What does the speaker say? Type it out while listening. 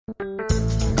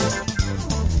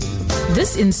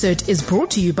This insert is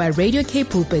brought to you by Radio K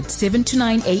Pulpit 7 to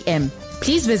 9 a.m.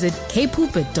 Please visit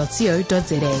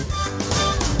kpulpit.co.za.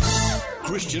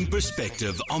 Christian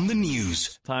perspective on the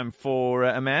news. Time for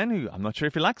a man who, I'm not sure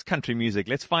if he likes country music.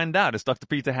 Let's find out. It's Dr.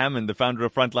 Peter Hammond, the founder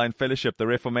of Frontline Fellowship, the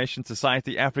Reformation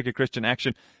Society, Africa Christian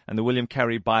Action, and the William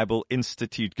Carey Bible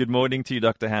Institute. Good morning to you,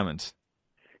 Dr. Hammond.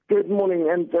 Good morning.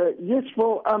 And yes,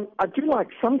 well, I do like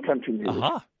some country music.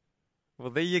 Aha.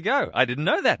 Well, there you go. I didn't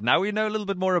know that. Now we know a little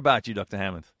bit more about you, Dr.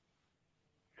 Hammond.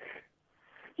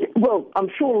 Yeah, well, I'm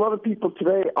sure a lot of people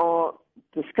today are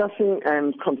discussing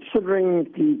and considering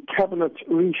the cabinet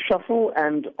reshuffle,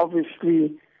 and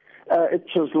obviously it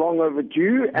was long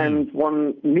overdue, and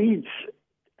one needs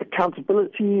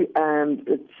accountability, and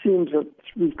it seems that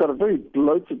we've got a very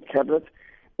bloated cabinet.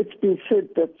 It's been said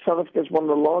that South Africa is one of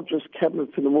the largest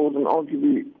cabinets in the world and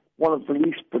arguably one of the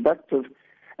least productive.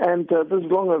 And this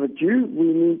is long overdue.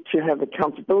 We need to have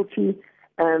accountability,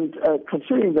 and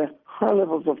considering the high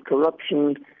levels of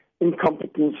corruption,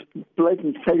 incompetence,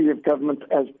 blatant failure of government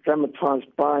as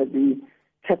dramatized by the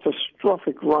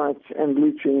catastrophic riots and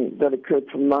looting that occurred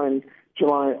from 9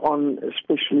 July on,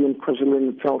 especially in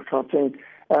KwaZulu-Natal, Gauteng,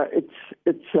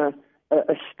 it's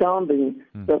astounding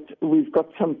that we've got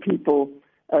some people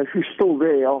who's still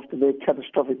there after their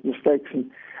catastrophic mistakes.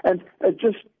 And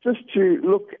just to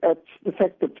look at the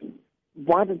fact that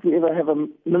why did we ever have a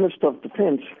Minister of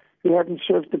Defense who hadn't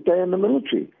served a day in the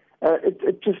military?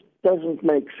 It just doesn't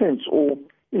make sense. Or,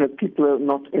 people are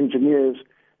not engineers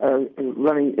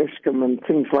running Eskom and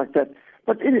things like that.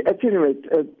 But at any rate,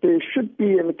 there should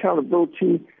be an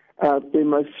accountability. There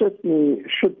most certainly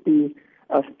should be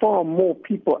far more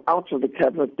people out of the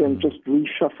cabinet than just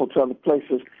reshuffle to other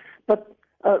places. But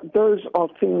those are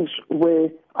things where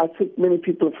I think many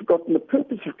people have forgotten the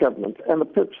purpose of government and the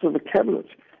purpose of the cabinet.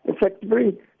 In fact, the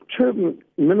very term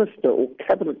minister or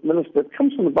cabinet minister, it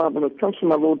comes from the Bible, it comes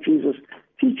from our Lord Jesus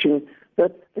teaching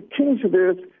that the kings of the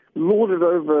earth lorded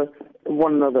over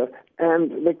one another,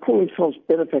 and they call themselves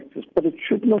benefactors, but it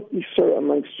should not be so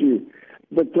amongst you.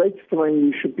 The greatest among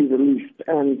you should be the least,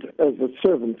 and as the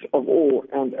servant of all,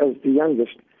 and as the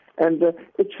youngest. And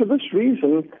it's for this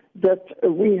reason that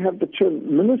we have the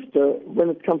term minister when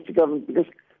it comes to government, because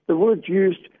the word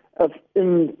used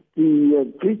in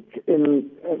the Greek in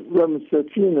Romans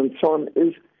 13 and so on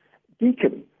is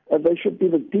deacon. They should be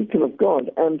the deacon of God.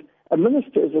 And a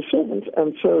minister is a servant.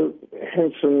 And so,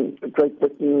 hence in Great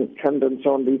Britain, Canada and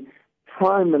so on, the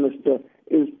prime minister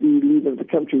is the leader of the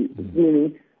country,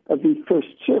 meaning the first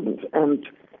servant. And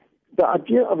the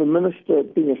idea of a minister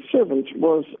being a servant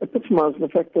was epitomized in the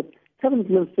fact that cabinet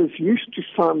ministers used to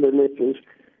sign their letters,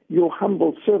 your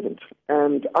humble servant.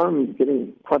 And I'm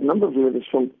getting quite a number of letters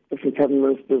from different cabinet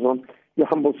ministers on your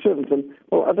humble servant. And,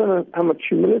 well, I don't know how much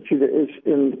humility there is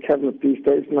in the cabinet these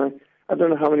days, and I don't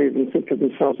know how many of them think of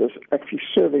themselves as actually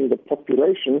serving the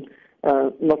population,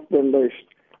 not when they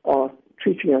are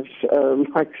treating us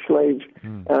like slaves,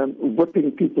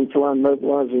 whipping people to line,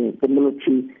 mobilizing the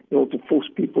military in order to force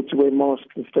people to wear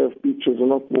masks and stay off beaches and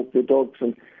not walk their dogs.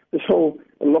 And this whole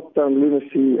lockdown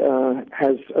lunacy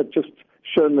has just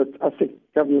shown that I think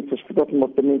government has forgotten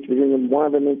what they're meant to be doing and why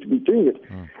they're meant to be doing it.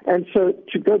 And so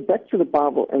to go back to the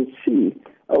Bible and see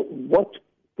what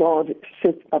God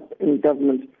set up in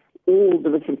government, all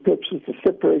the different purposes, the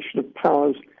separation of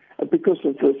powers because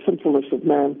of the sinfulness of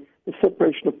man, the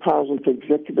separation of powers into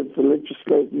executive, the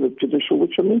legislative, and the judicial,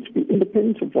 which are meant to be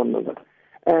independent of one another,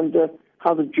 and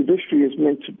how the judiciary is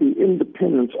meant to be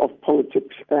independent of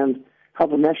politics, and how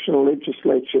the national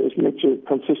legislature is meant to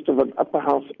consist of an upper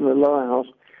house and a lower house,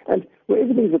 and where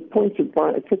everything is appointed by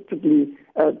effectively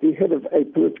the head of a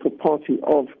political party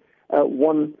of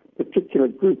one particular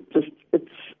group. It's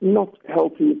not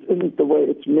healthy. It isn't the way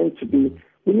it's meant to be.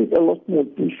 We need a lot more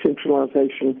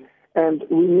decentralization, and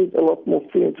we need a lot more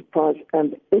free enterprise,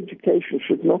 and education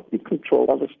should not be controlled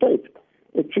by the state.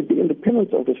 It should be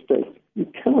independent of the state. You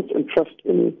cannot entrust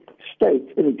any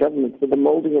state, any government, with the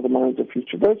molding of the minds of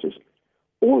future voters.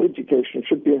 All education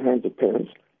should be in the hands of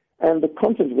parents, and the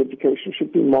content of education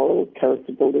should be moral,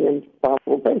 character building, and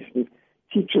Bible-based. And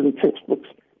teachers and textbooks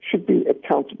should be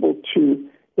accountable to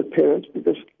the parents,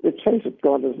 because let's face it,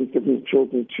 God hasn't given the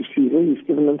children to Caesar, He's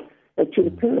given them to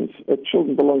the parents.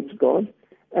 Children belong to God,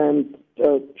 and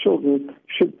children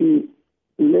should be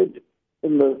led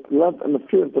in the love and the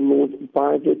fear of the Lord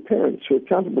by their parents who are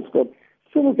accountable to God.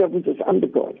 Civil government is under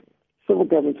God. Civil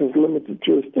government has limited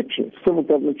jurisdiction. Civil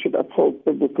government should uphold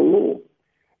biblical law,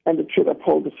 and it should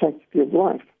uphold the sanctity of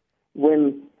life.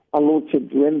 When our Lord said,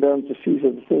 render unto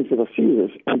Caesar the things that are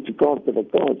Caesar's, and to God that are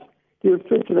God's, He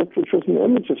referred to that which was an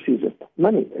image of Caesar,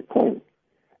 money, a coin.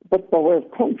 But by way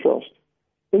of contrast,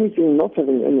 anything not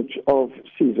having an image of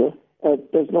Caesar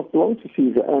does not belong to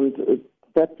Caesar, and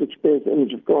that which bears the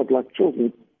image of God, like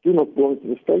children, do not belong to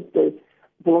the state. They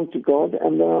belong to God,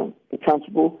 and they are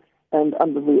accountable and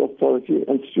under the authority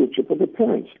and stewardship of their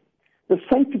parents. The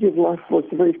sanctity of life was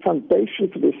the very foundation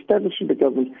for the establishment of the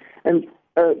government, and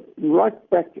right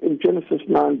back in Genesis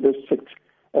 9, verse 6,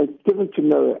 given to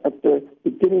Noah at the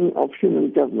beginning of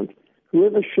human government,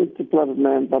 whoever sheds the blood of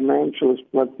man, by man shall his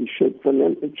blood be shed, for an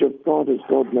image of God is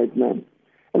God made man.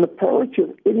 And the priority of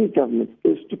any government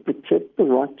is to protect the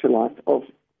right to life of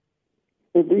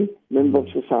every member of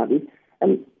society,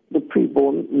 and the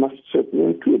preborn must certainly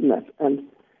include that. And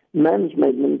man is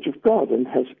made in the image of God and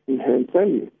has inherent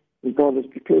value. And God has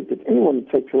declared that anyone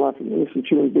who takes the life of an innocent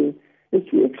human being is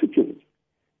to be executed.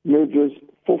 Murderers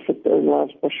forfeit their own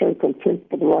lives by showing contempt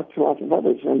for the right to life of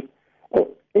others. And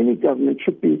any government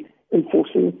should be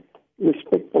enforcing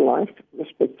respect for life,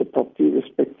 respect for property,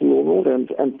 respect for law and order,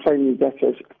 and plainly that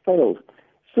has failed.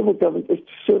 Civil government is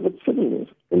to serve its citizens.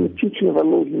 In the teaching of our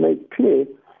Lord, he made clear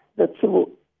that civil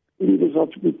leaders are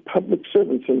to be public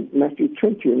servants in Matthew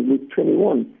 20 and Luke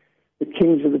 21. The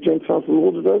kings of the Gentiles are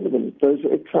lorded over them. Those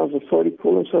who exercise authority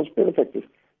call themselves benefactors.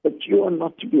 But you are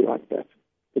not to be like that.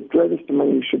 The greatest among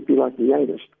you should be like the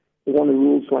youngest, the one who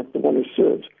rules like the one who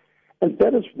serves. And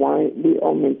that is why we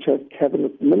are meant to have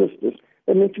cabinet ministers.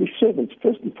 They're meant to be servants,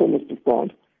 first and foremost of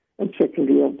God, and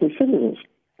secondly of their citizens.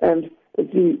 And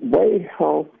the way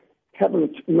how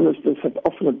cabinet ministers have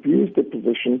often abused their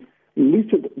position,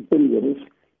 looted billions,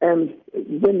 and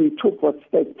when we talk about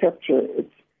state capture,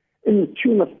 it's in the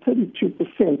tune of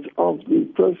 32% of the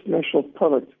gross national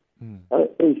product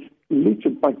is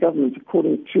looted by government,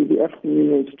 according to the African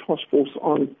Union's Task Force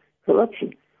on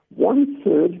Corruption.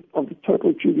 1/3 of the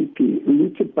total GDP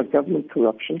looted by government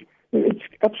corruption. It's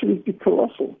absolutely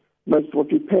colossal. Most of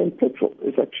what we pay in petrol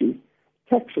is actually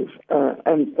taxes,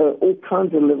 and all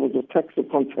kinds of levels of tax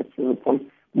upon taxes upon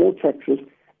more taxes.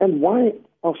 And why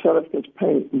are South Africans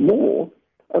paying more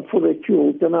for their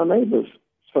fuel than our neighbors,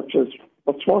 such as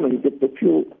Botswana, who get their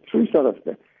fuel through South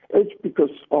Africa? It's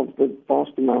because of the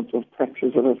vast amount of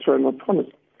taxes that are thrown upon us.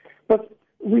 But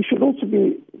we should also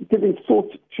be giving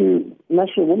thought to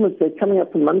National Women's Day coming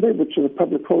up on Monday, which is a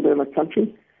public holiday in our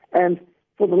country. And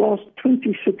for the last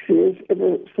 26 years,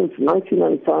 ever since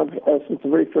 1995, since the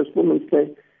very first Women's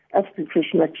Day, African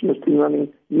Christian Action has been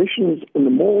running missions in the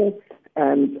mall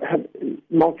and have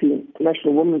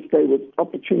multinational Women's Day with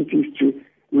opportunities to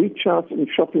reach out in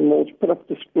shopping malls, put up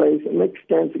displays, and make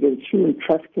stands against human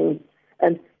trafficking.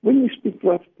 And when you speak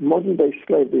about modern-day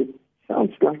slavery, it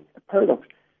sounds like a paradox.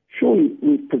 Surely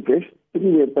we progressed.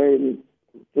 Didn't we obey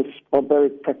this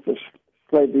barbaric practice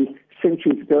slavery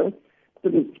centuries ago?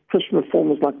 Didn't Christian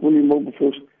reformers like William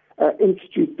Wilberforce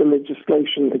institute the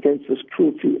legislation against this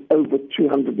cruelty over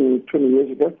 220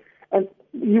 years ago? And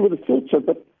you would have thought so,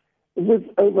 but with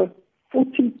over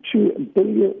 42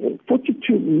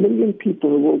 million people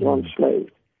in the world are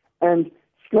enslaved, and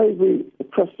slavery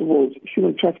across the world,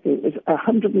 human trafficking, is a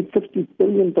 $150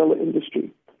 billion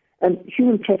industry. And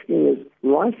human trafficking is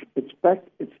rife, it's back,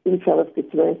 it's in South Africa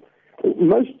today.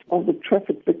 Most of the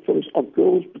trafficked victims are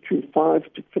girls between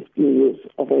 5 to 15 years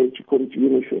of age, according to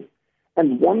UNICEF.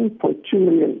 And 1.2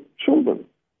 million children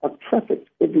are trafficked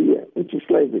every year into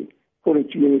slavery, according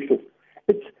to UNICEF.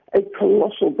 It's a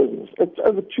colossal business. It's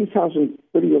over 2,000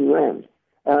 billion rand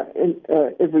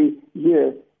every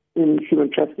year in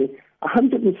human trafficking.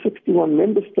 161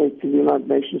 member states of the United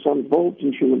Nations are involved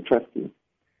in human trafficking.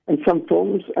 And some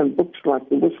films and books like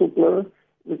The Whistleblower,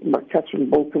 written by Catherine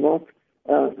Bolkovac,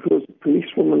 who was a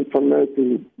policewoman from America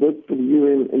who worked for the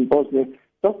UN in Bosnia,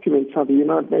 documents how the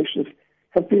United Nations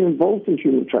have been involved in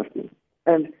human trafficking.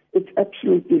 And it's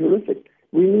absolutely horrific.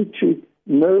 We need to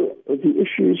know the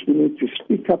issues. We need to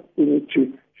speak up. We need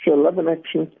to show love and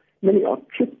action. Many are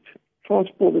tricked,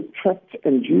 transported, trapped,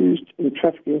 and used in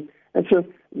trafficking. And so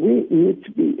we need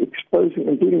to be exposing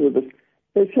and dealing with this.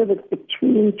 They say that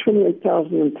between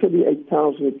 28,000 and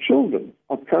 38,000 children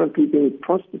are currently being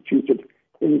prostituted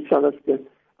in South Africa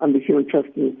under human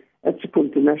trafficking. That's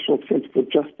according to the National Center for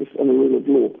Justice and the Rule of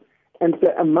Law. And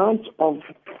the amount of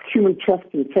human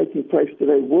trafficking taking place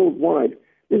today worldwide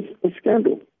is a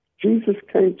scandal. Jesus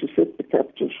came to set the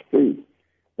captives free.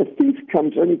 The thief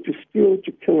comes only to steal,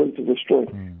 to kill, and to destroy.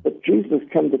 But Jesus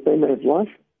came that they may have life,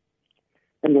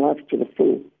 and life to the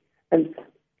full. And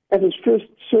at his first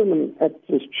sermon at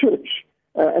his church,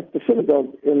 at the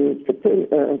synagogue in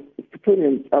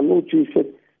Capernaum, our Lord Jesus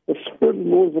said, "The Spirit of the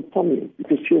Lord is upon me,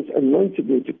 because he has anointed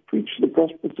me to preach the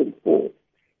gospel to the poor.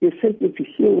 He has sent me to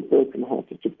heal the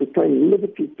brokenhearted, to proclaim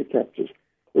liberty to captives,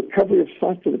 recovery of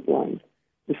sight to the blind,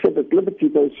 to set at liberty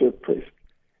those who are oppressed,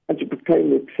 and to proclaim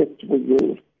the acceptable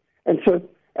year. And so,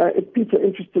 if people are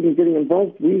interested in getting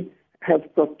involved, we have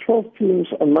got 12 teams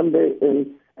on Monday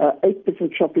in 8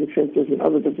 different shopping centres and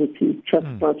other different key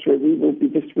traffic lights where we will be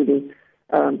distributing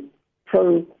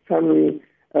pro-family,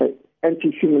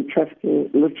 anti-human trafficking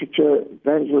literature,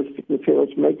 evangelistic materials,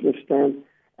 making a stand.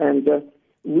 And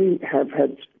we have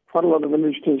had quite a lot of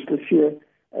initiatives this year,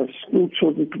 school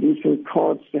children producing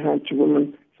cards to hand to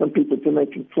women, some people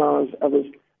donating flowers, others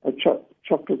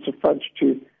chocolates or fudge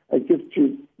to give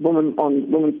to women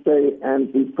on Women's Day,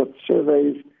 and we've got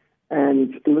surveys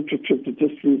and literature to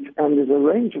distribute, and there's a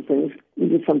range of things,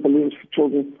 even some balloons for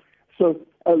children. So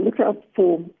look out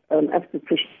for an African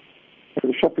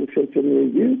Christian shopping centre near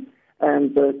you,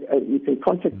 and you can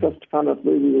contact us to find out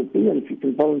where we will be, and if you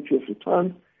can volunteer for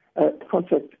time,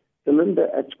 contact Delinda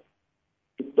at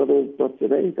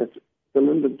 .org.za, that's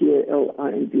Delinda,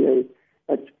 D-A-L-I-N-D-A,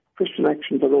 at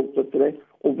christianaction.org.za,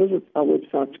 or visit our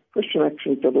website,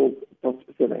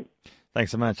 christianaction.org.za.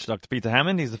 Thanks so much, Dr. Peter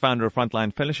Hammond. He's the founder of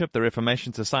Frontline Fellowship, the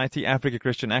Reformation Society, Africa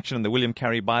Christian Action, and the William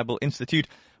Carey Bible Institute.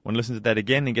 Want to listen to that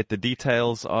again and get the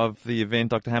details of the event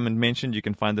Dr. Hammond mentioned? You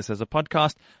can find this as a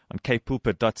podcast on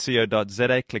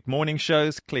kpulpit.co.za. Click Morning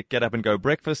Shows, click Get Up and Go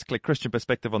Breakfast, click Christian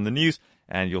Perspective on the News,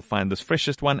 and you'll find this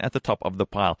freshest one at the top of the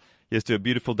pile. Here's to a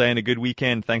beautiful day and a good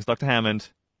weekend. Thanks, Dr. Hammond.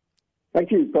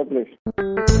 Thank you. God bless.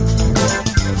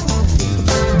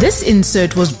 This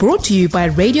insert was brought to you by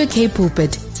Radio K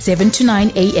Pulpit, 7 to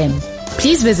 9 a.m.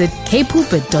 Please visit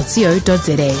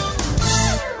kpulpit.co.za.